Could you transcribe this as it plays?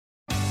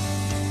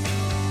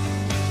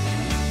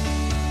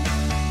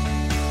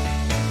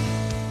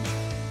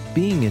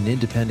Being an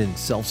independent,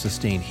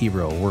 self-sustained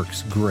hero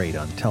works great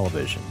on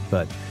television,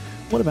 but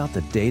what about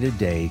the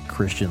day-to-day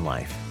Christian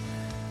life?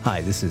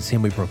 Hi, this is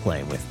Him We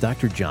Proclaim with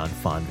Dr. John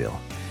Fonville.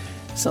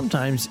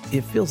 Sometimes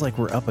it feels like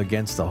we're up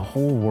against the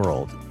whole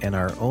world and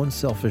our own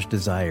selfish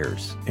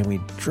desires, and we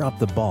drop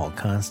the ball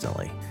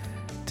constantly.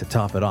 To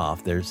top it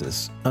off, there's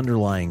this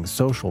underlying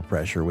social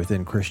pressure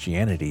within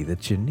Christianity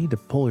that you need to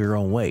pull your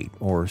own weight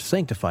or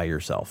sanctify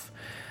yourself.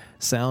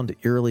 Sound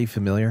eerily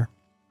familiar?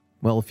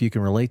 Well, if you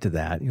can relate to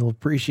that, you'll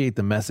appreciate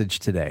the message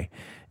today.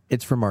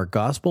 It's from our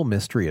Gospel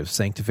Mystery of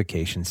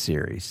Sanctification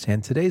series,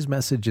 and today's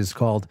message is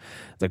called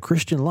The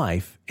Christian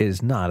Life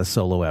is Not a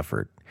Solo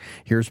Effort.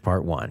 Here's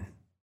part one.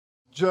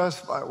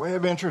 Just by way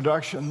of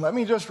introduction, let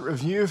me just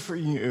review for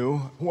you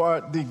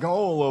what the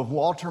goal of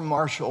Walter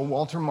Marshall.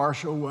 Walter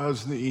Marshall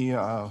was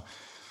the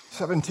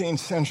 17th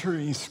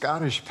century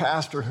Scottish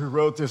pastor who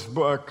wrote this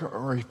book,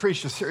 or he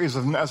preached a series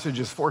of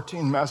messages,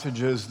 14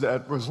 messages,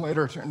 that was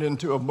later turned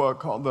into a book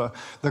called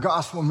the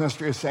Gospel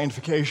Mystery of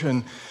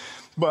Sanctification.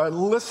 But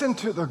listen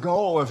to the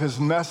goal of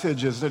his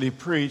messages that he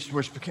preached,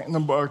 which became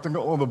the book, the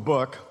goal of the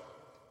book.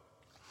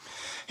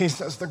 He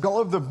says the goal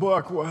of the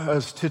book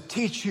was to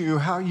teach you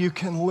how you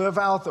can live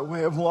out the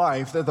way of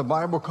life that the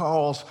Bible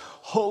calls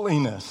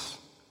holiness.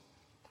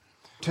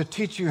 To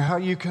teach you how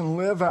you can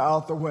live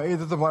out the way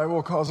that the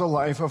Bible calls a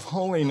life of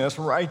holiness,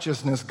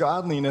 righteousness,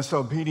 godliness,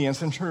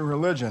 obedience, and true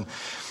religion.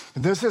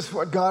 This is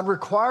what God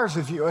requires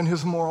of you in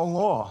his moral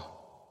law,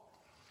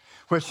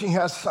 which he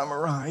has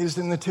summarized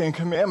in the Ten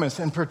Commandments,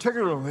 and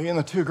particularly in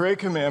the two great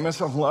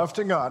commandments of love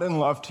to God and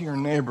love to your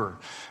neighbor.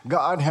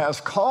 God has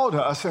called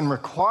us and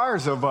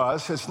requires of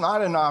us. It's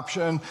not an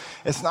option.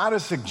 It's not a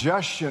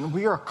suggestion.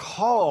 We are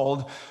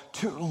called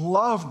to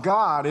love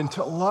God and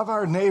to love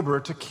our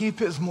neighbor, to keep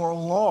his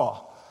moral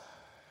law.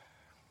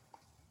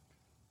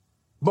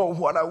 But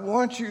what I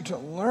want you to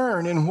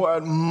learn, and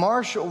what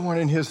Marshall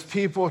wanted his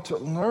people to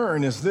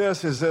learn, is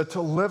that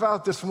to live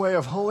out this way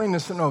of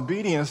holiness and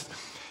obedience,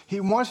 he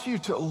wants you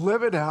to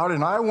live it out,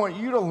 and I want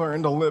you to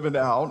learn to live it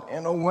out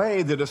in a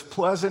way that is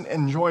pleasant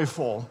and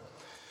joyful,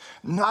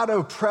 not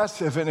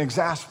oppressive and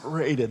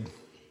exasperated.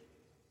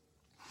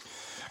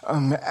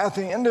 At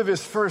the end of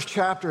his first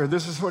chapter,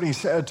 this is what he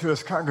said to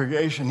his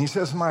congregation. He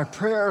says, "My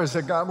prayer is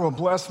that God will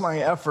bless my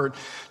effort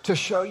to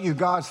show you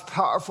God's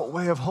powerful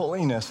way of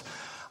holiness.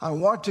 I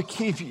want to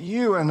keep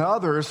you and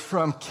others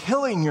from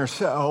killing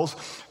yourselves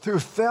through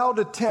failed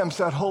attempts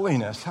at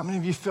holiness." How many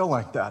of you feel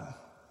like that?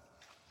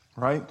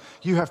 Right?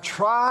 You have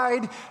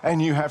tried, and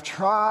you have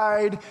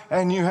tried,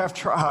 and you have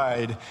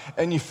tried,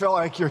 and you feel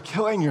like you're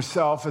killing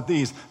yourself at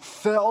these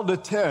failed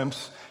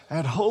attempts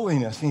at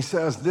holiness. And he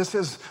says, this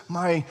is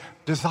my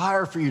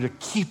desire for you, to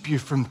keep you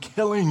from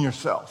killing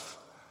yourself.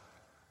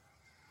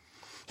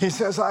 He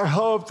says, I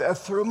hope that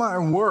through my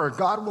work,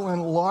 God will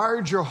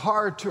enlarge your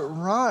heart to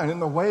run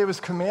in the way of his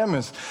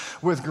commandments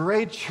with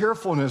great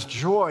cheerfulness,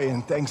 joy,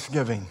 and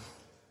thanksgiving.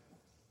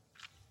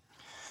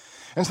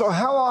 And so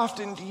how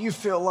often do you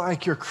feel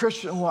like your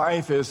Christian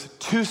life is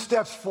 2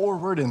 steps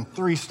forward and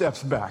 3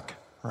 steps back,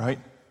 right?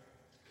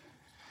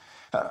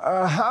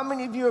 How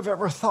many of you have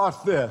ever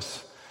thought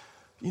this?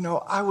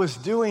 I was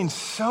doing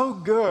so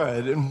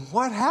good, and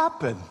what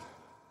happened,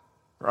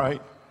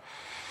 right?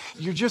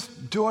 You're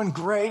just doing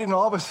great, and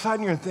all of a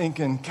sudden you're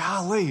thinking,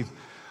 golly,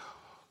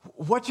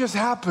 what just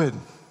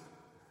happened?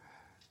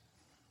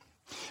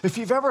 If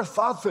you've ever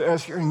thought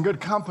this, you're in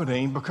good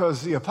company,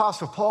 because the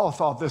Apostle Paul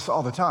thought this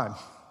all the time.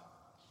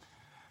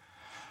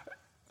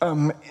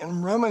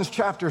 In Romans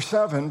chapter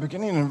 7,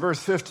 beginning in verse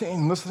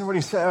 15, listen to what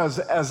he says.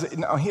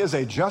 He is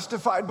a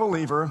justified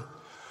believer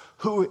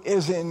who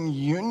is in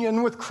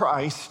union with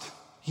Christ.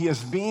 He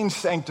is being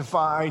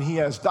sanctified. He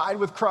has died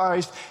with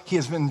Christ. He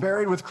has been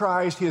buried with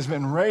Christ. He has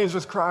been raised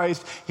with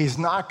Christ. He's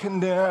not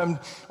condemned.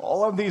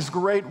 All of these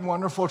great,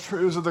 wonderful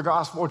truths of the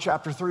gospel,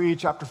 chapter 3,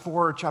 chapter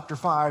 4, chapter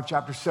 5,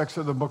 chapter 6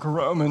 of the book of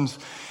Romans.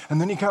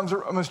 And then he comes to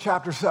Romans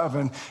chapter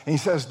 7, and he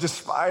says,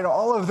 despite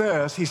all of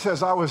this, he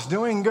says, I was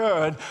doing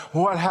good.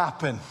 What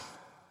happened?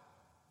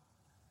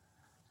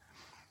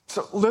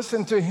 So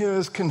listen to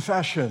his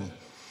confession.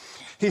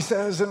 He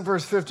says in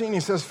verse 15, he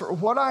says, for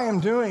what I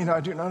am doing, I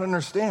do not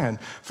understand.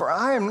 For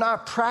I am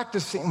not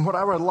practicing what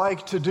I would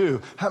like to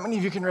do. How many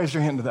of you can raise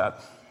your hand to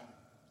that?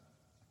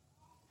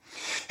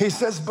 He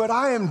says, but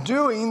I am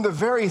doing the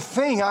very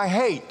thing I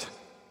hate.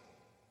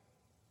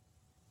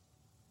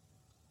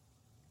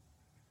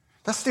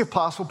 That's the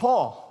Apostle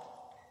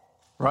Paul,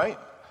 right?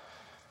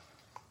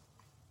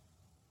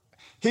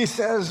 He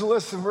says,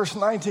 listen, verse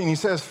 19, he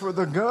says, for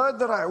the good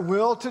that I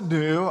will to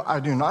do,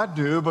 I do not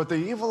do, but the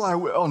evil I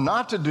will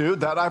not to do,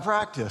 that I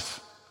practice.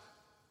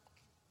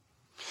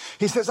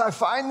 He says, I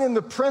find in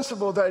the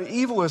principle that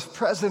evil is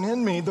present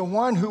in me, the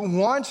one who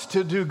wants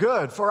to do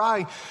good. For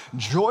I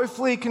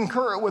joyfully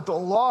concur with the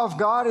law of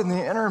God in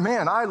the inner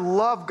man. I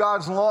love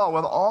God's law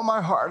with all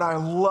my heart. I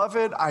love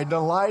it. I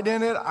delight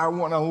in it. I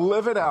want to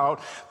live it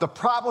out. The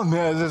problem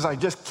is I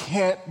just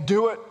can't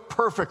do it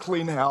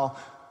perfectly now.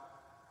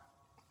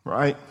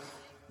 Right?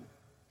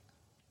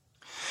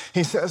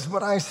 He says,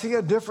 but I see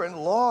a different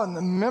law in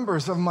the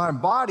members of my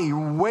body,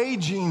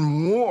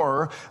 waging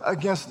war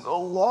against the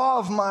law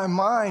of my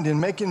mind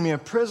and making me a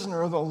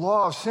prisoner of the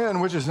law of sin,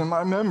 which is in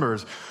my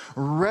members.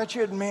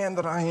 Wretched man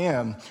that I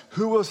am,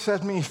 who will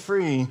set me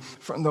free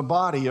from the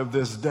body of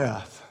this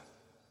death?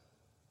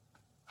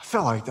 I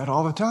feel like that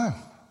all the time.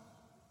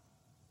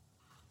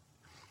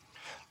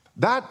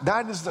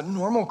 That is the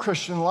normal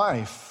Christian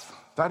life.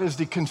 That is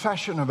the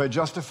confession of a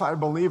justified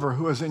believer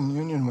who is in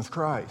union with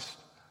Christ.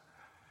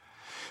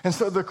 And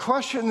so the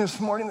question this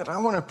morning that I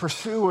want to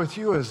pursue with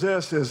you is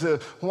this,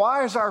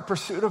 why is our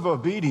pursuit of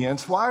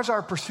obedience, why is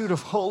our pursuit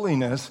of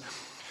holiness,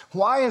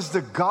 why is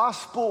the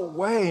gospel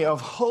way of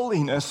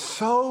holiness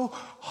so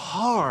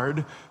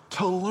hard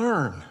to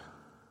learn?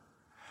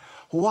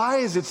 Why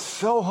is it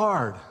so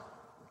hard?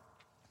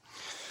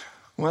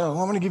 Well,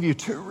 I'm going to give you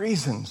two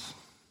reasons.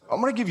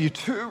 I'm going to give you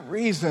two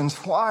reasons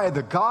why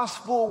the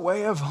gospel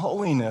way of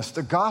holiness,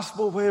 the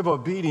gospel way of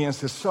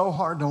obedience is so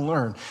hard to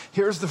learn.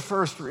 Here's the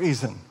first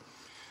reason.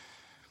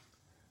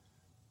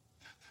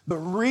 The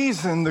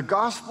reason the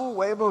gospel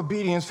way of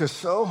obedience is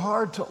so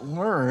hard to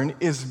learn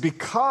is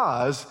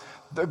because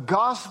the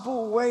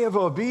gospel way of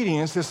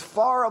obedience is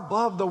far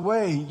above the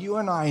way you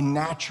and I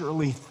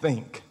naturally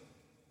think.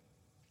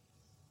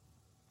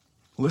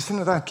 Listen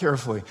to that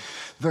carefully.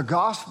 The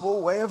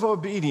gospel way of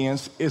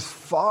obedience is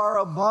far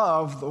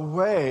above the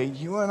way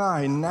you and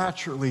I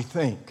naturally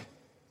think.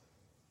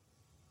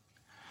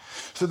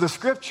 So the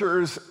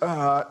scriptures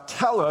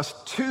tell us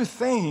two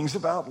things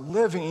about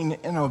living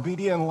an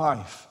obedient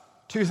life.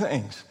 Two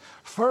things.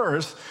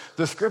 First,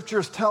 the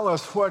scriptures tell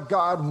us what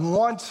God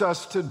wants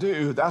us to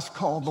do. That's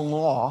called the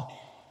law.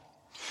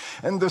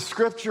 And the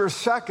scriptures,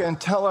 second,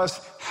 tell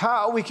us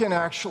how we can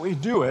actually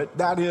do it.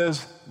 That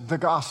is the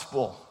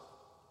gospel.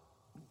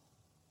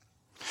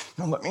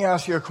 Now, let me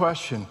ask you a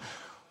question.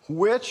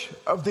 Which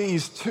of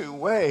these two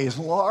ways,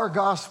 law or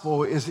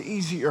gospel, is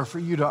easier for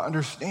you to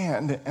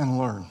understand and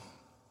learn?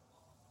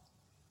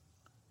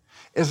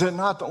 Is it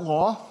not the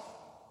law?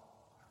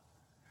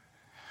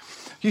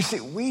 You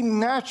see, we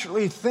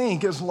naturally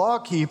think as law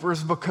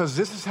keepers because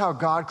this is how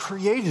God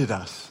created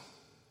us.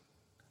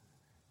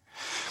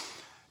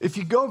 If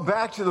you go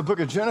back to the book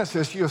of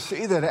Genesis, you'll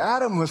see that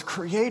Adam was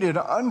created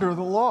under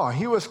the law.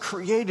 He was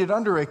created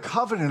under a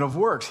covenant of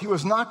works. He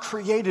was not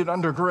created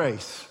under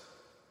grace.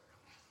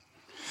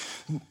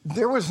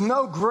 There was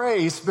no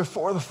grace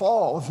before the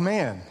fall of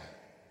man.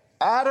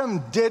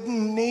 Adam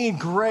didn't need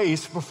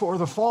grace before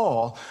the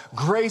fall.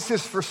 Grace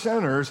is for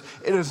sinners.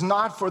 It is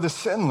not for the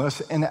sinless,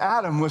 and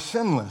Adam was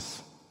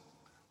sinless.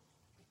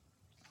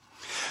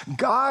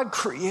 God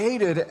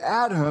created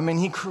Adam, and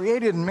he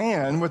created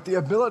man with the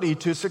ability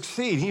to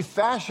succeed. He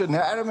fashioned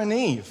Adam and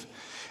Eve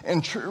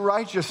in true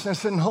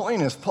righteousness and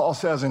holiness, Paul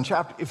says in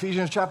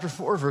Ephesians chapter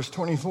 4, verse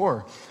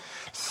 24.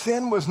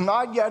 Sin was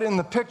not yet in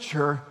the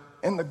picture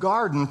in the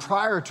garden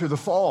prior to the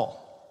fall.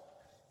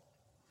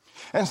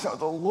 And so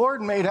the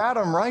Lord made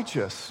Adam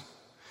righteous,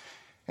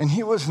 and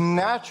he was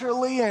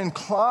naturally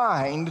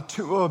inclined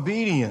to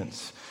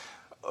obedience.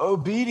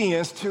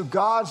 Obedience to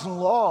God's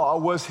law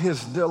was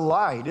his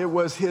delight. It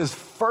was his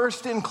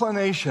first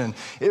inclination.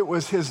 It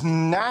was his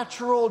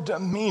natural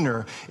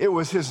demeanor. It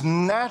was his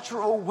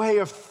natural way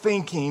of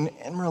thinking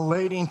and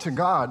relating to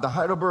God. The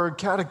Heidelberg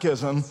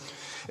Catechism,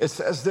 it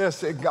says this,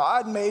 that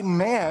God made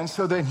man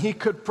so that he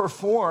could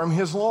perform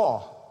his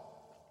law.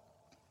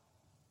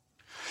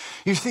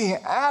 You see,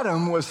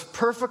 Adam was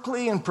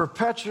perfectly and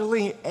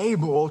perpetually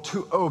able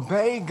to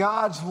obey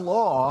God's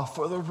law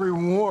for the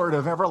reward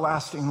of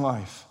everlasting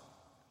life.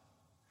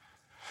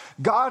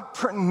 God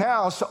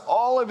pronounced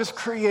all of his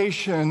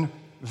creation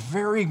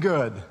very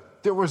good.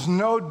 There was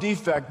no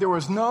defect. There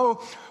was no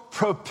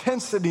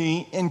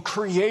propensity in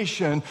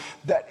creation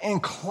that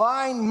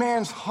inclined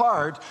man's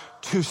heart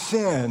to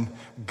sin.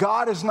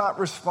 God is not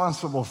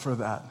responsible for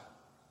that.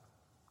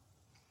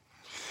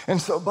 And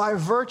so by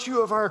virtue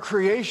of our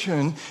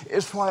creation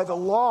is why the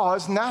law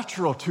is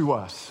natural to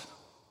us.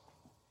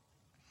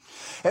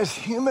 As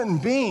human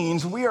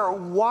beings, we are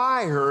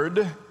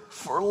wired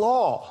for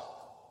law.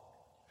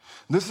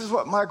 This is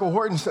what Michael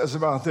Horton says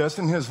about this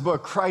in his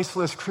book,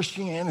 Christless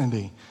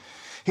Christianity.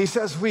 He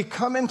says, we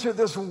come into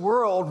this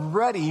world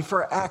ready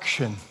for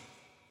action.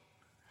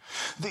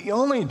 The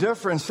only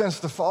difference since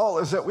the fall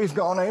is that we've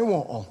gone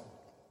AWOL,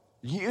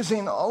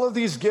 using all of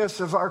these gifts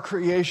of our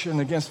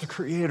creation against the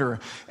Creator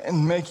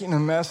and making a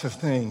mess of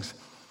things.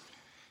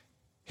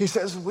 He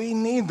says we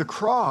need the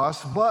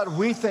cross, but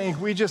we think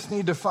we just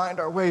need to find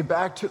our way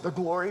back to the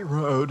glory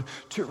road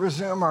to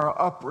resume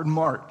our upward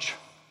march.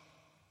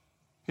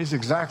 He's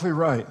exactly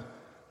right.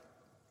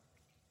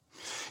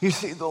 You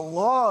see, the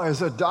law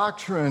is a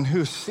doctrine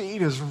whose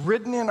seed is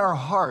written in our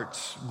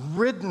hearts,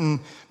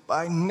 written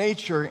by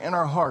nature in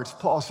our hearts.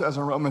 Paul says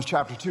in Romans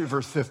chapter 2,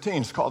 verse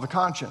 15, it's called the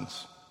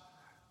conscience.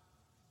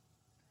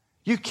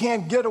 You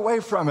can't get away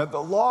from it.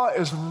 The law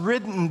is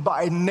written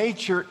by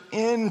nature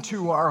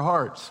into our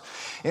hearts.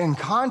 In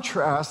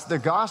contrast, the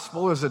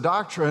gospel is a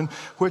doctrine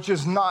which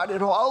is not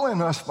at all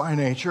in us by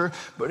nature,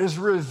 but is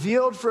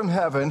revealed from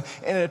heaven,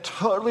 and it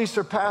totally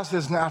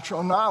surpasses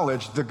natural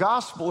knowledge. The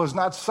gospel is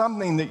not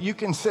something that you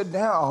can sit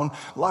down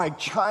like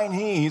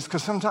Chinese,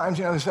 because sometimes,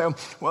 they say,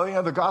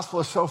 well, the gospel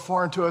is so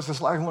foreign to us,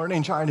 it's like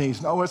learning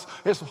Chinese. No,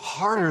 it's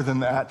harder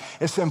than that.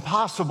 It's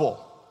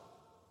impossible.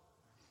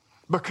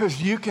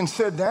 Because you can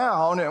sit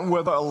down and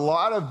with a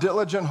lot of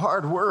diligent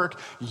hard work,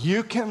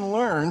 you can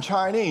learn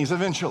Chinese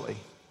eventually,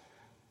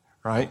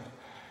 right?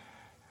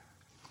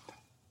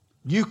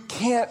 You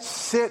can't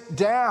sit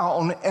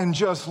down and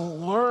just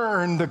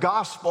learn the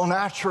gospel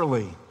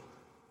naturally.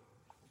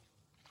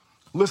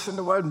 Listen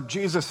to what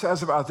Jesus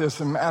says about this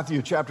in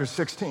Matthew chapter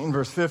 16,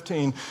 verse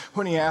 15.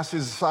 When he asks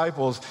his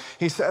disciples,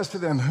 he says to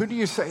them, "Who do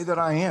you say that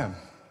I am?"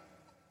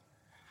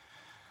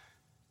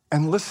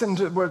 And listen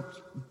to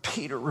what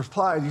Peter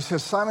replied. He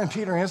says, Simon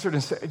Peter answered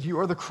and said, "You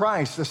are the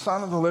Christ, the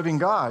Son of the living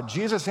God."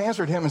 Jesus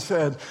answered him and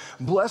said,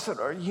 "Blessed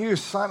are you,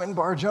 Simon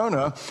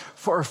Bar-Jonah,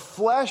 for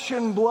flesh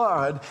and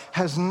blood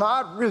has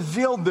not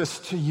revealed this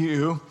to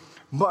you,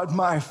 but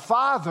my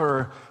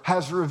Father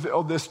has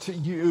revealed this to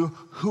you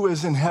who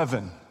is in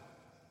heaven."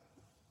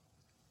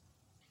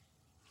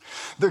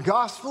 The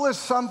gospel is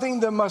something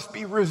that must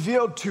be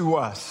revealed to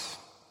us.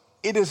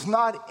 It is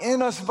not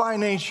in us by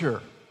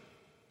nature.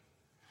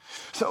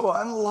 So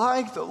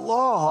unlike the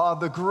law,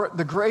 the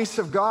grace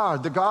of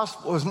God, the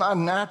gospel is not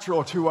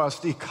natural to us.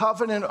 The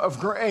covenant of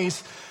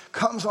grace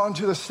comes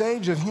onto the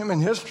stage of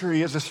human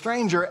history as a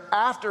stranger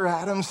after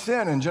Adam's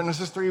sin in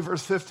Genesis 3,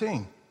 verse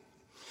 15.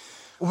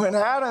 When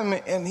Adam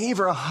and Eve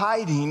are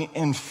hiding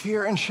in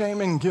fear and shame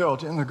and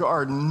guilt in the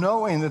garden,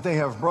 knowing that they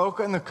have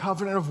broken the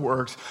covenant of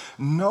works,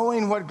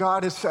 knowing what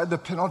God has said the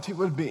penalty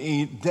would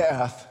be,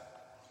 death,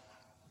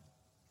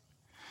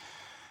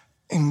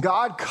 and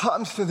God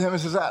comes to them and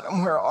says,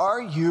 "Adam, where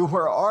are you?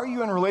 Where are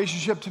you in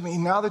relationship to me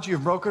now that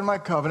you've broken my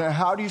covenant?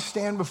 How do you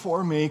stand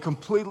before me?"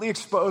 Completely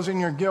exposing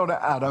your guilt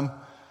to Adam.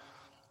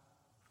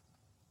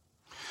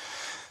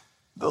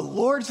 The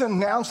Lord's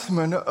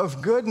announcement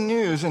of good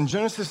news in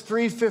Genesis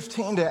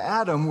 3:15 to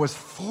Adam was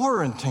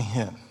foreign to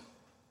him.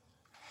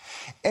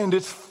 And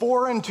it's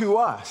foreign to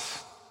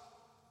us.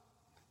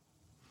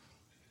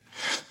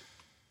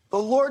 The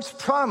Lord's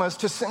promise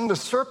to send the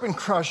serpent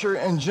crusher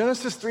in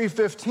Genesis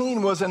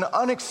 3:15 was an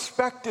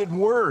unexpected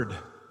word.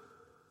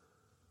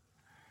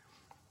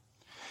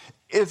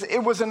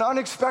 It was an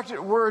unexpected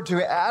word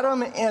to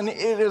Adam, and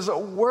it is a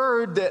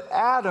word that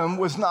Adam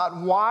was not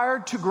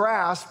wired to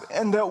grasp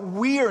and that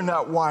we are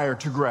not wired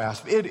to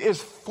grasp. It is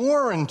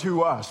foreign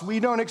to us. We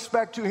don't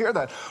expect to hear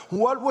that.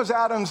 What was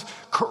Adam's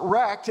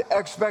correct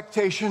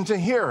expectation to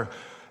hear?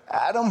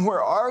 "Adam,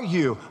 where are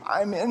you?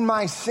 I'm in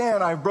my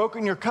sin. I've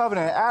broken your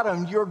covenant.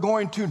 Adam, you're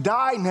going to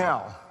die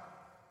now."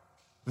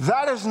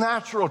 That is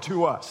natural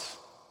to us.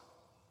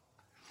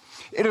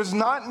 It is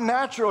not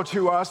natural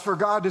to us for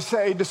God to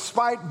say,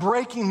 "Despite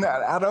breaking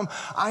that, Adam,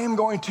 I am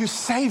going to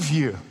save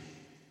you."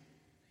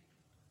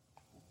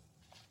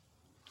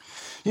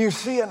 You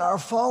see, in our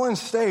fallen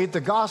state,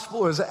 the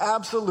gospel is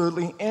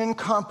absolutely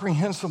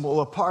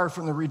incomprehensible apart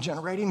from the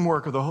regenerating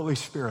work of the Holy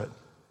Spirit.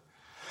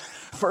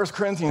 1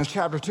 Corinthians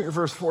chapter 2,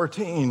 verse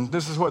 14,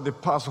 this is what the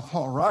Apostle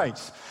Paul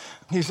writes.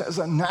 He says,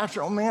 "A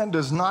natural man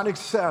does not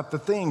accept the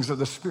things of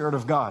the Spirit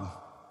of God,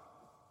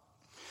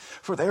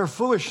 for they are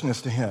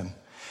foolishness to him.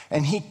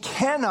 And he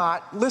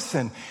cannot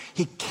understand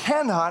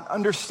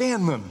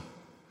them.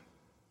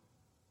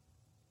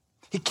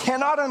 He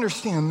cannot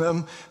understand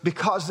them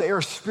because they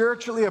are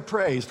spiritually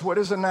appraised." What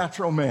is a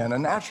natural man? A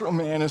natural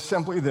man is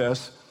simply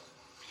this.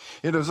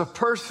 It is a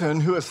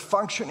person who is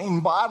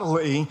functioning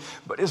bodily,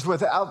 but is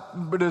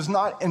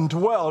not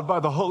indwelled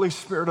by the Holy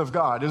Spirit of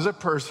God. It is a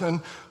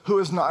person who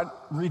is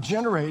not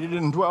regenerated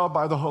and indwelled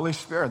by the Holy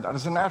Spirit. That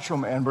is a natural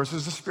man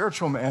versus a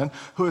spiritual man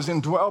who is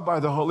indwelled by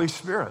the Holy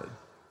Spirit.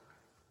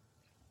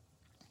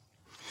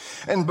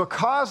 And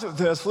because of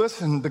this,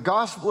 listen, the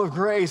gospel of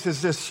grace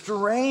is this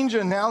strange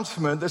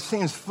announcement that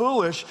seems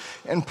foolish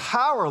and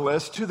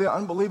powerless to the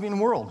unbelieving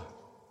world.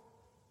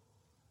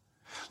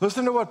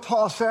 Listen to what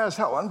Paul says,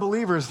 how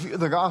unbelievers view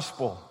the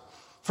gospel.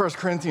 1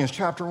 Corinthians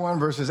chapter 1,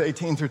 verses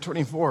 18 through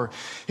 24.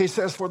 He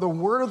says, "For the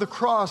word of the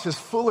cross is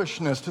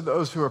foolishness to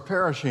those who are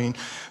perishing,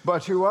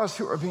 but to us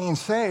who are being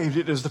saved,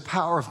 it is the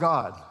power of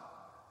God."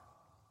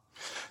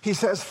 He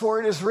says, "For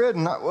it is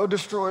written, I will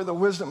destroy the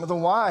wisdom of the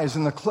wise,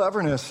 and the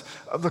cleverness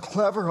of the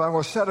clever I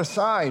will set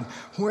aside.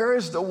 Where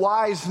is the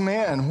wise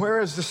man? Where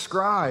is the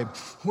scribe?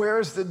 Where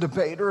is the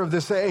debater of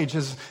this age?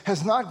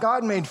 Has not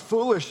God made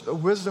foolish the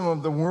wisdom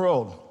of the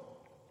world?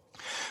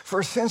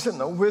 For since in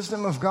the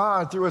wisdom of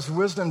God, through his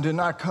wisdom did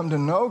not come to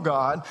know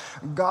God,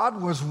 God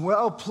was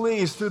well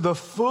pleased through the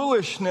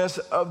foolishness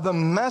of the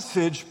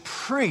message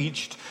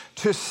preached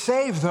to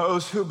save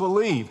those who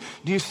believe.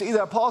 Do you see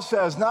that? Paul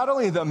says not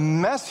only the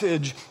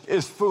message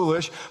is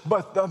foolish,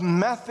 but the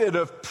method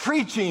of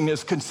preaching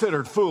is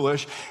considered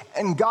foolish.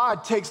 And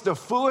God takes the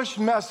foolish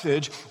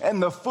message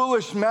and the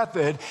foolish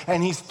method,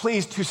 and he's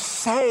pleased to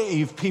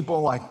save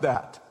people like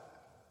that.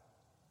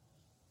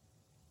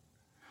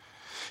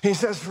 He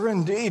says, for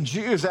indeed,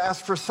 Jews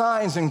ask for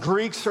signs and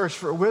Greeks search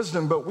for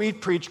wisdom, but we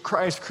preach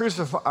Christ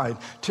crucified,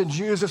 to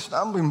Jews a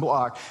stumbling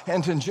block,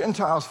 and to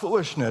Gentiles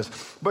foolishness.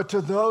 But to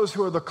those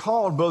who are the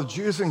called, both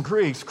Jews and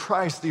Greeks,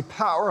 Christ the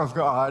power of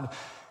God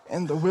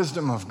and the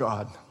wisdom of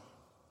God.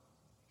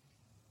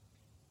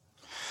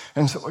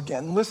 And so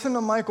again, listen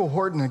to Michael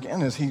Horton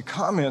again as he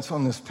comments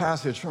on this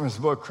passage from his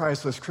book,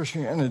 Christless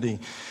Christianity.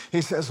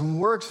 He says,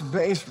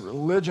 works-based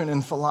religion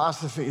and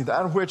philosophy,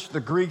 that which the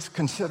Greeks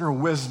consider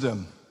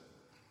wisdom,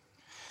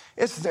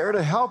 it's there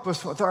to help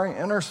us with our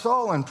inner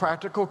soul and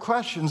practical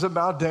questions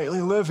about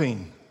daily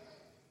living.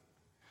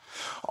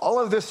 All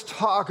of this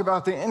talk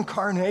about the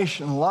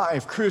incarnation,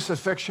 life,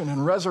 crucifixion,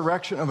 and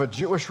resurrection of a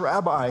Jewish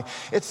rabbi,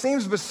 it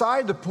seems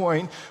beside the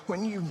point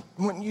when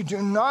you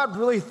do not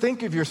really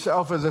think of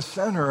yourself as a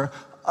sinner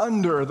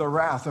under the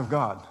wrath of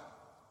God.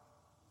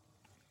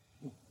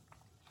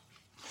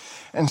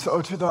 And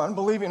so to the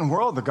unbelieving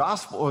world, the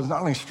gospel is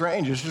not only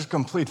strange, it's just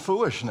complete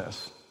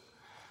foolishness.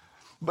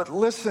 But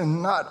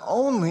listen, not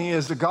only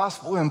is the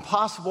gospel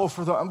impossible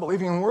for the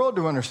unbelieving world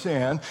to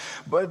understand,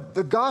 but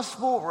the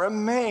gospel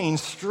remains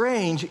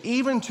strange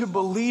even to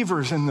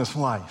believers in this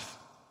life.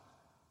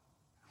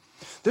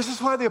 This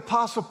is why the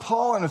Apostle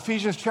Paul in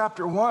Ephesians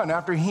chapter 1,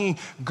 after he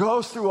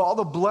goes through all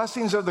the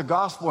blessings of the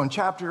gospel in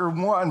chapter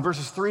 1,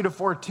 verses 3 to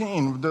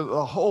 14,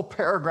 the whole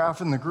paragraph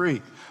in the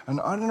Greek,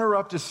 an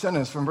uninterrupted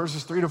sentence from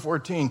verses 3 to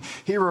 14,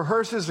 he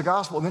rehearses the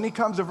gospel. Then he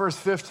comes to verse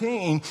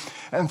 15,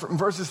 and from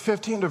verses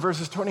 15 to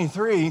verses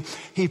 23,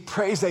 he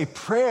prays a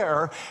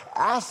prayer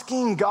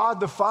asking God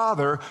the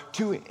Father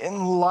to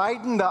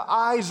enlighten the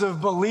eyes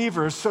of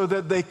believers so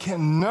that they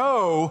can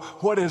know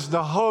what is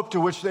the hope to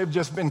which they've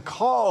just been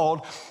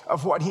called,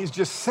 of what he's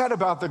just said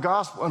about the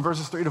gospel in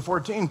verses 3 to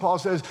 14. Paul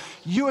says,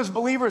 you as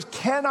believers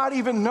cannot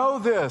even know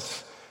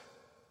this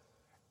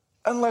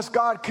unless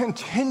God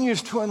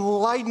continues to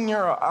enlighten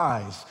your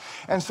eyes.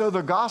 And so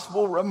the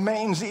gospel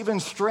remains even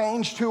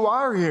strange to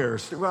our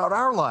ears throughout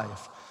our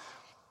life.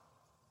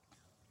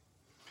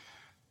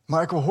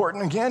 Michael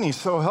Horton, again, he's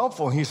so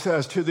helpful. He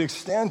says, to the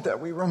extent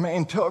that we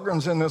remain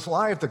pilgrims in this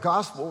life, the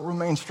gospel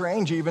remains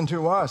strange even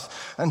to us.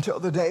 Until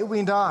the day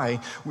we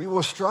die, we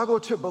will struggle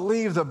to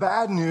believe the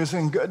bad news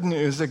and good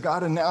news that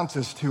God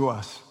announces to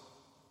us.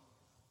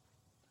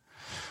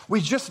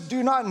 We just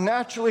do not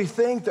naturally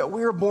think that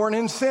we are born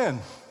in sin,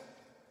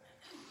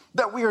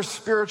 that we are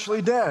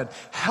spiritually dead,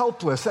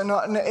 helpless, and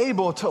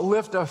unable to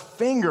lift a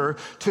finger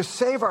to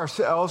save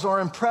ourselves or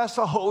impress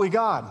a holy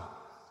God.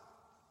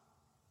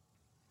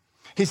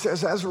 He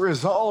says, as a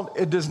result,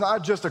 it does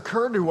not just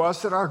occur to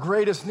us that our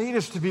greatest need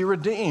is to be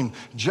redeemed,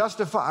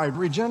 justified,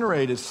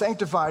 regenerated,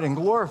 sanctified, and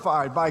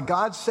glorified by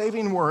God's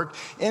saving work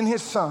in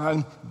his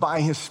Son by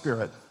his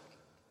Spirit.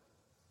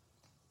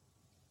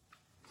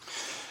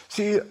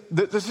 See,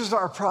 this is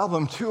our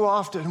problem. Too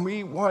often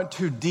we want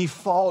to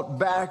default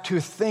back to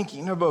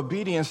thinking of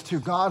obedience to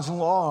God's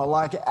law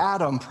like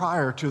Adam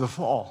prior to the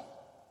fall.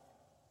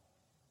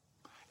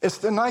 It's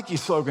the Nike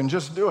slogan,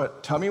 just do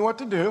it. Tell me what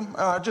to do,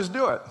 just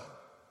do it.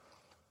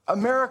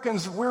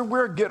 Americans,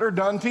 we're get her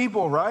done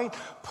people, right?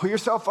 Pull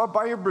yourself up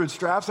by your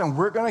bootstraps and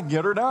we're going to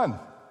get her done.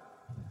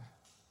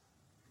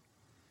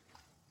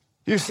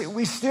 You see,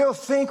 we still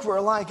think we're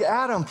like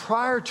Adam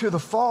prior to the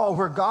fall,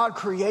 where God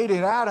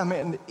created Adam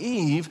and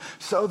Eve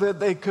so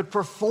that they could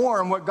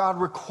perform what God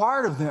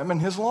required of them in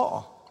his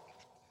law.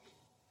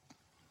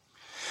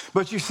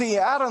 But you see,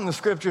 Adam, the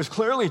scriptures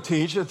clearly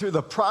teach that through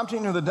the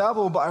prompting of the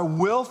devil by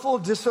willful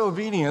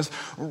disobedience,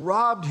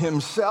 robbed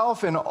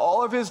himself and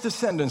all of his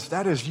descendants,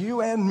 that is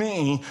you and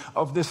me,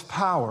 of this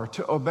power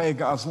to obey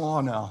God's law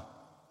now.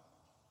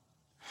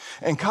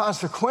 And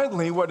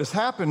consequently, what has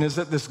happened is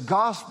that this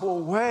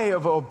gospel way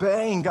of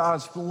obeying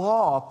God's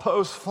law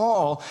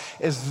post-fall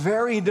is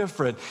very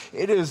different.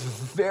 It is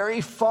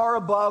very far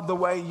above the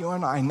way you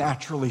and I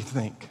naturally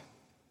think.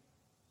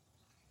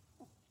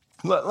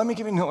 Let me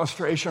give you an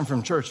illustration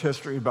from church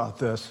history about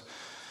this.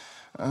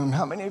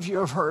 How many of you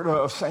have heard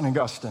of St.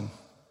 Augustine?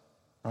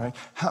 Right?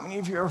 How many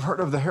of you have heard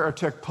of the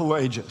heretic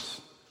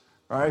Pelagius?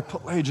 Right?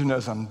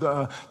 Pelagianism.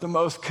 The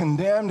most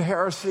condemned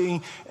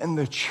heresy in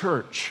the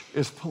church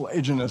is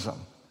Pelagianism.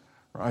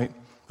 Right?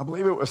 I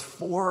believe it was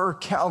 4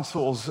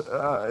 councils,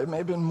 it may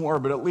have been more,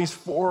 but at least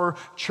 4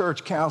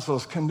 church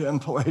councils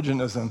condemned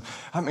Pelagianism.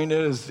 I mean,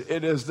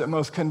 it is the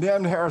most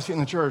condemned heresy in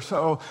the church.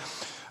 So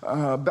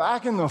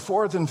back in the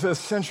 4th and 5th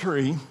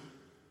century,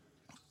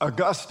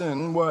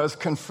 Augustine was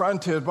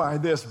confronted by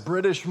this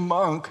British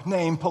monk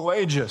named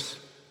Pelagius.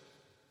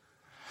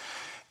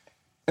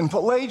 And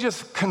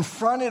Pelagius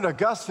confronted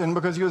Augustine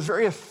because he was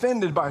very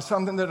offended by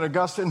something that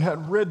Augustine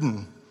had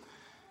written.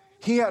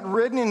 He had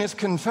written in his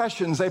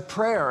Confessions a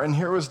prayer, and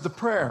here was the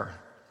prayer.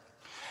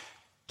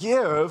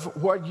 Give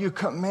what you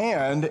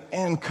command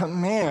and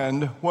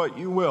command what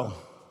you will.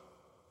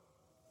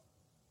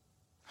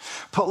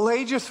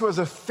 Pelagius was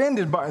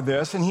offended by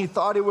this, and he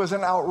thought it was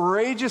an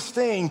outrageous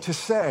thing to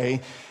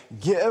say,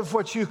 give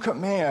what you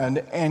command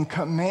and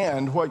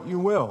command what you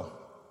will.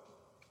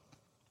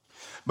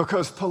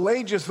 Because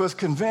Pelagius was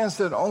convinced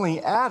that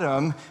only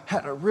Adam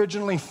had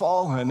originally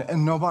fallen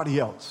and nobody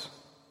else.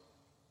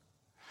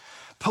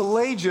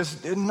 Pelagius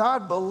did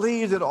not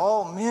believe that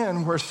all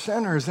men were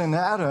sinners in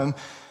Adam,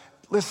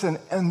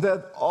 and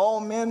that all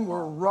men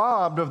were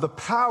robbed of the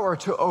power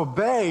to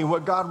obey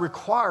what God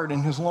required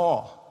in his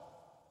law.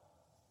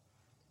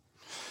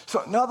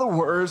 So in other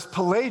words,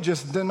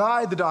 Pelagius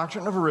denied the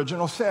doctrine of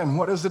original sin.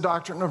 What is the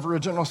doctrine of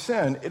original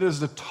sin? It is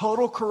the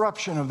total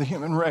corruption of the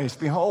human race.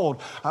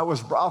 Behold, I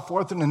was brought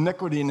forth in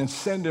iniquity, and in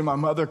sin did my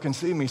mother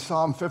conceive me.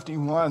 Psalm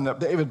 51 that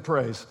David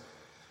prays.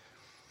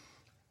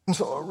 And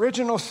so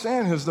original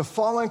sin is the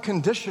fallen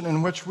condition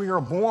in which we are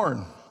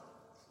born.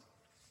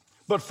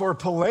 But for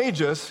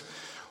Pelagius,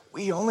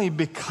 we only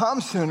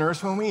become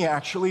sinners when we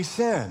actually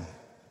sin.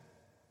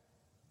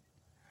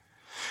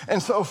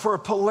 And so for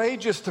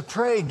Pelagius to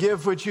pray,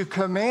 give what you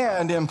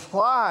command,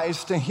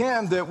 implies to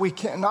him that we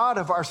cannot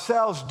of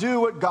ourselves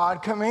do what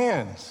God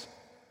commands.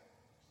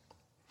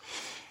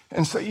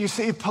 And so you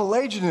see,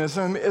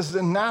 Pelagianism is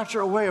the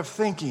natural way of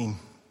thinking.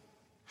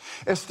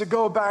 It's to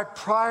go back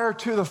prior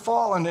to the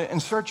fall and to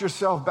insert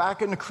yourself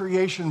back into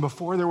creation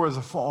before there was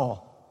a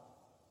fall.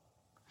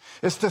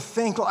 It's to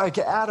think like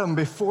Adam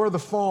before the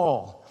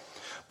fall.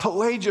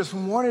 Pelagius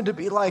wanted to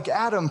be like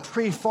Adam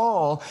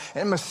pre-fall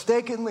and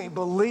mistakenly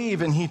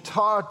believed, and he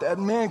taught that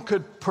men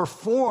could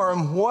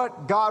perform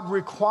what God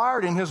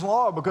required in his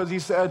law, because he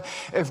said,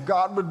 if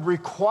God would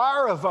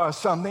require of us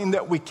something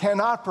that we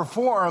cannot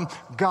perform,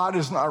 God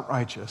is not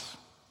righteous.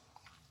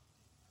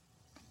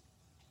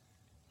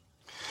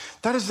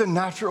 That is the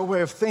natural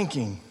way of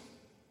thinking.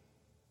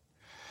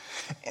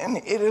 And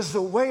it is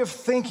the way of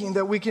thinking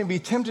that we can be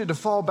tempted to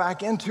fall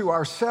back into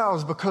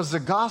ourselves, because the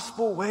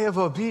gospel way of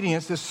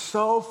obedience is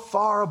so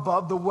far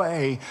above the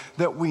way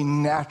that we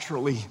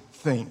naturally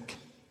think.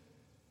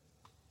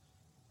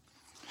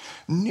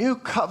 New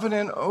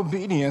covenant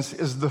obedience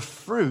is the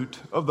fruit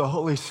of the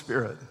Holy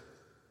Spirit.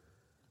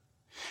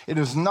 It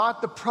is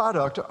not the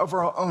product of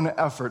our own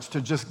efforts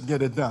to just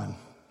get it done.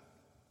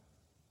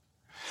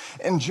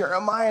 In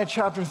Jeremiah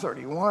chapter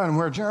 31,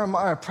 where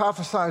Jeremiah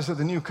prophesies of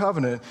the new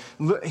covenant,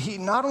 he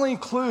not only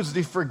includes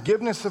the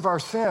forgiveness of our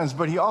sins,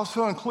 but he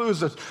also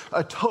includes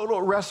a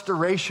total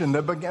restoration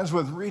that begins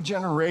with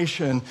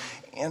regeneration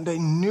and a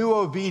new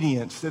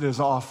obedience that is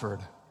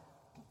offered.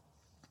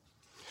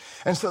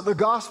 And so the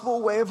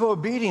gospel way of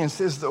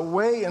obedience is the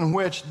way in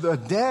which the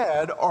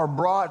dead are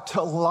brought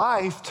to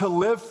life to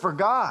live for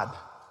God.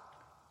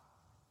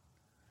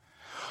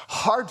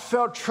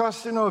 Heartfelt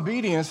trust and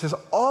obedience has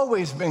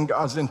always been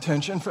God's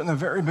intention from the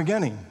very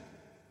beginning.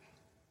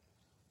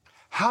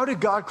 How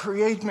did God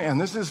create man?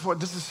 This is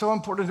so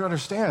important to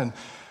understand.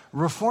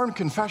 Reformed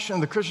confession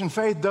of the Christian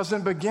faith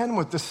doesn't begin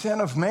with the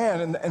sin of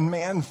man and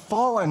man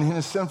fallen in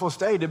his sinful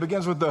state. It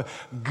begins with the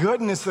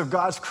goodness of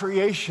God's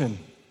creation.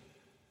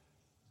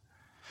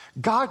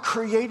 God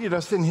created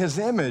us in his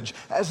image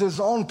as his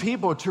own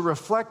people to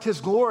reflect his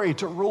glory,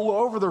 to rule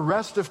over the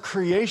rest of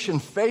creation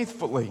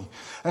faithfully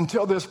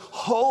until this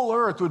whole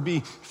earth would be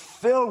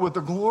filled with the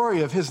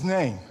glory of his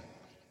name.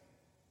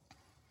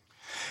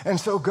 And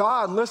so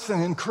God,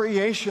 listen, in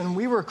creation,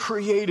 we were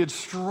created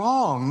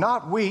strong,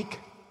 not weak.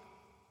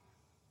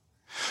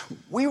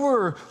 We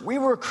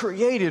were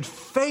created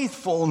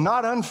faithful,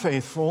 not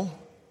unfaithful.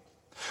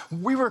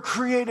 We were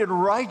created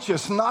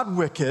righteous, not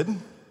wicked.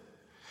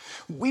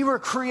 We were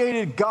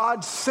created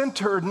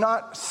God-centered,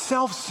 not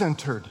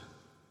self-centered.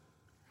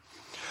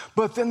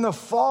 But then the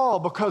fall,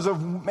 because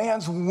of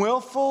man's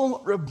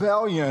willful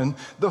rebellion,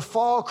 the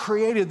fall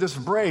created this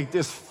break,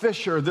 this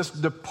fissure, this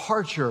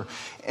departure.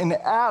 In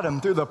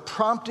Adam, through the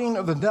prompting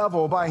of the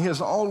devil, by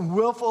his own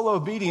willful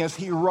obedience,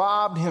 he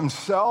robbed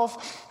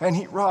himself and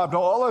he robbed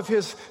all of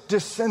his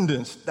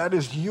descendants, that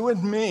is you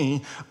and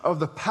me,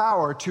 of the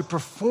power to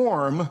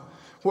perform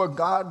what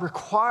God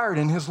required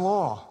in his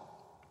law.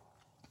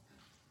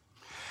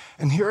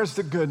 And here's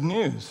the good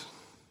news.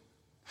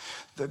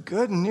 The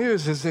good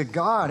news is that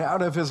God,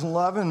 out of his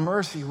love and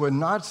mercy, would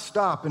not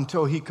stop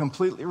until he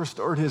completely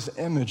restored his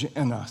image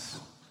in us.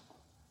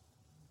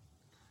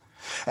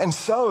 And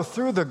so,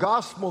 through the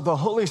gospel, the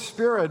Holy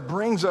Spirit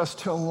brings us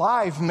to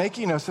life,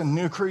 making us a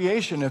new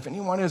creation. If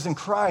anyone is in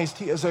Christ,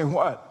 he is a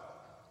what?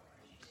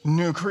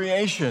 New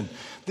creation.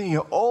 The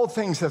old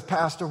things have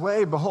passed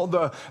away. Behold,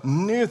 the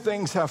new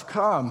things have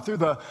come. Through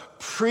the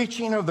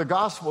preaching of the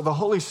gospel, the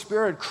Holy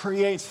Spirit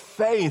creates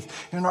faith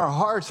in our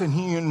hearts and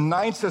he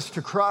unites us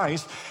to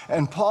Christ.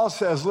 And Paul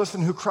says,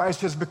 listen, who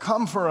Christ has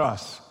become for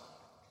us.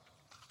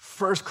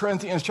 1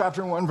 Corinthians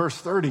chapter 1, verse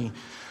 30.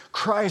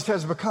 Christ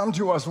has become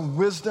to us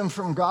wisdom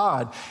from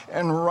God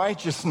and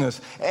righteousness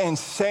and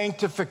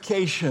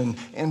sanctification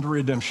and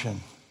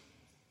redemption.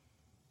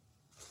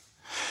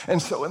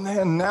 And so in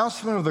the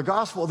announcement of the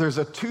gospel, there's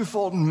a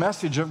twofold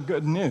message of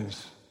good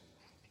news.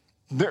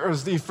 There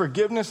is the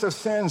forgiveness of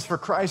sins for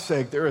Christ's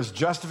sake. There is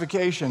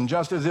justification,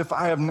 just as if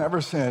I have never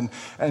sinned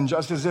and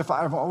just as if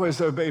I've always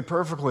obeyed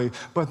perfectly.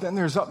 But then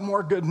there's up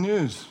more good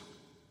news.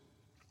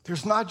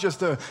 There's not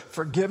just a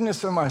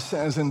forgiveness of my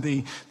sins and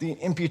the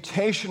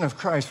imputation of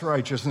Christ's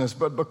righteousness,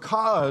 but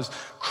because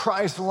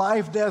Christ's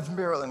life, death,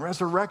 burial, and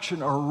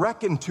resurrection are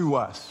reckoned to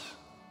us,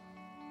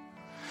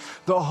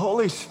 the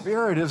Holy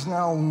Spirit is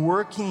now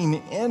working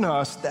in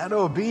us that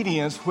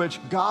obedience which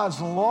God's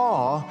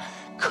law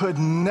could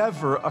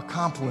never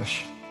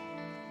accomplish.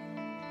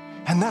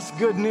 And that's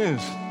good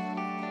news.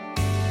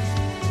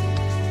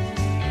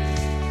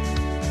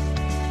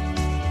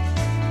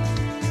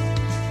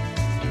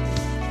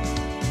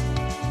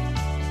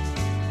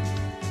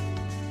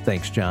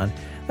 Thanks, John.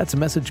 That's a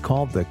message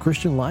called The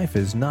Christian Life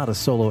is Not a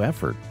Solo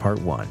Effort, Part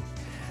 1.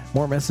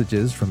 More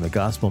messages from the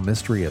Gospel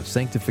Mystery of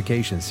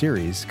Sanctification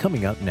series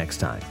coming up next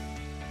time.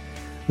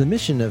 The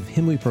mission of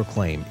Him We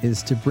Proclaim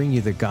is to bring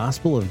you the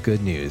gospel of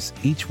good news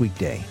each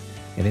weekday,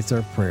 and it's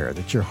our prayer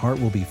that your heart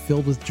will be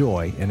filled with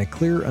joy and a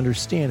clear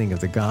understanding of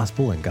the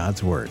gospel and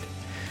God's Word.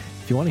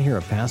 If you want to hear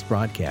a past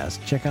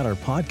broadcast, check out our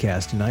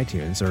podcast in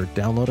iTunes or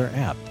download our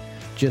app.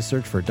 Just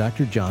search for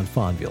Dr. John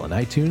Fonville in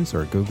iTunes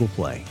or Google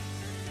Play.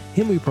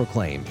 Him We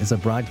Proclaim is a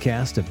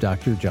broadcast of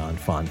Dr. John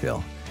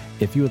Fonville.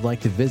 If you would like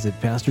to visit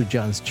Pastor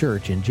John's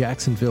church in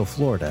Jacksonville,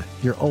 Florida,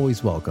 you're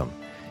always welcome.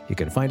 You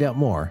can find out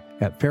more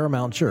at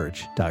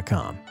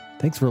ParamountChurch.com.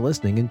 Thanks for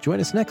listening and join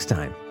us next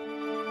time.